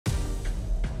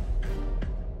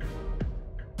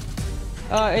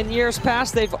In years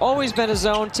past, they've always been a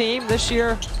zone team. This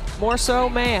year, more so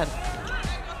man.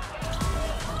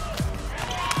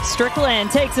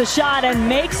 Strickland takes a shot and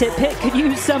makes it. Pitt could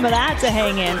use some of that to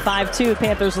hang in. 5-2,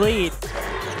 Panthers lead.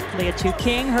 Leah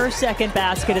King, her second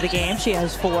basket of the game. She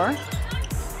has 4.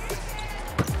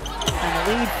 And the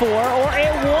lead 4, or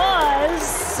it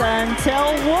was,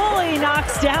 until Woolley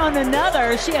knocks down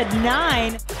another. She had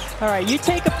 9. All right, you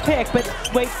take a pick, but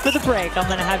wait for the break. I'm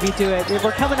going to have you do it.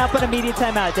 We're coming up on immediate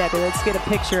timeout, Debbie. Let's get a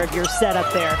picture of your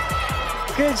setup there.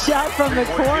 Good shot from the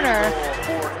corner.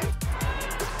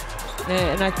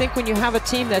 And I think when you have a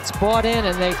team that's bought in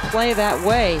and they play that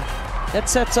way, that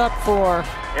sets up for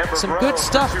some good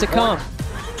stuff to come.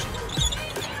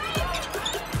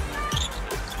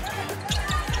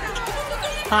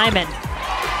 Hyman.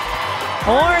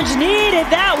 Orange needed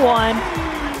that one.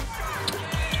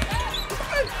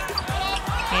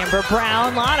 Amber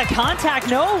Brown, a lot of contact,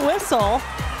 no whistle.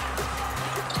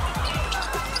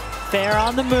 Fair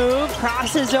on the move,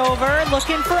 crosses over,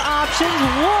 looking for options.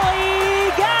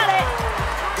 Woolley got it.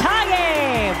 Tie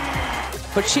game.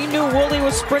 But she knew Woolley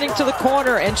was sprinting to the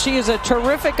corner, and she is a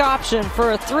terrific option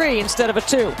for a 3 instead of a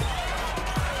 2.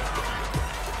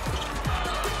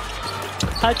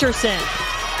 Hutcherson.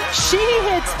 She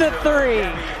hits the 3.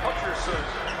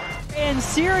 In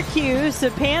Syracuse,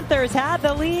 the Panthers had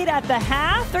the lead at the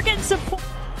half. They're getting support.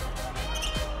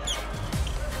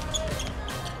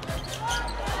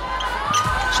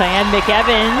 Cheyenne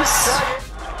McEvans.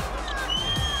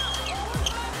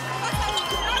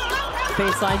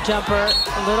 Baseline jumper,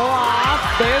 a little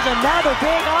off. There's another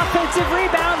big offensive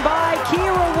rebound by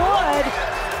Kira Wood.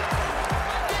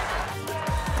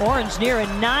 Orange near a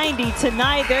 90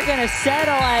 tonight. They're going to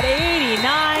settle at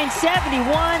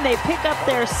 89-71. They pick up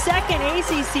their second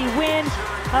ACC win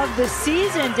of the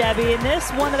season, Debbie, and this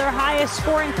one of their highest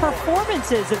scoring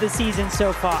performances of the season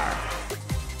so far.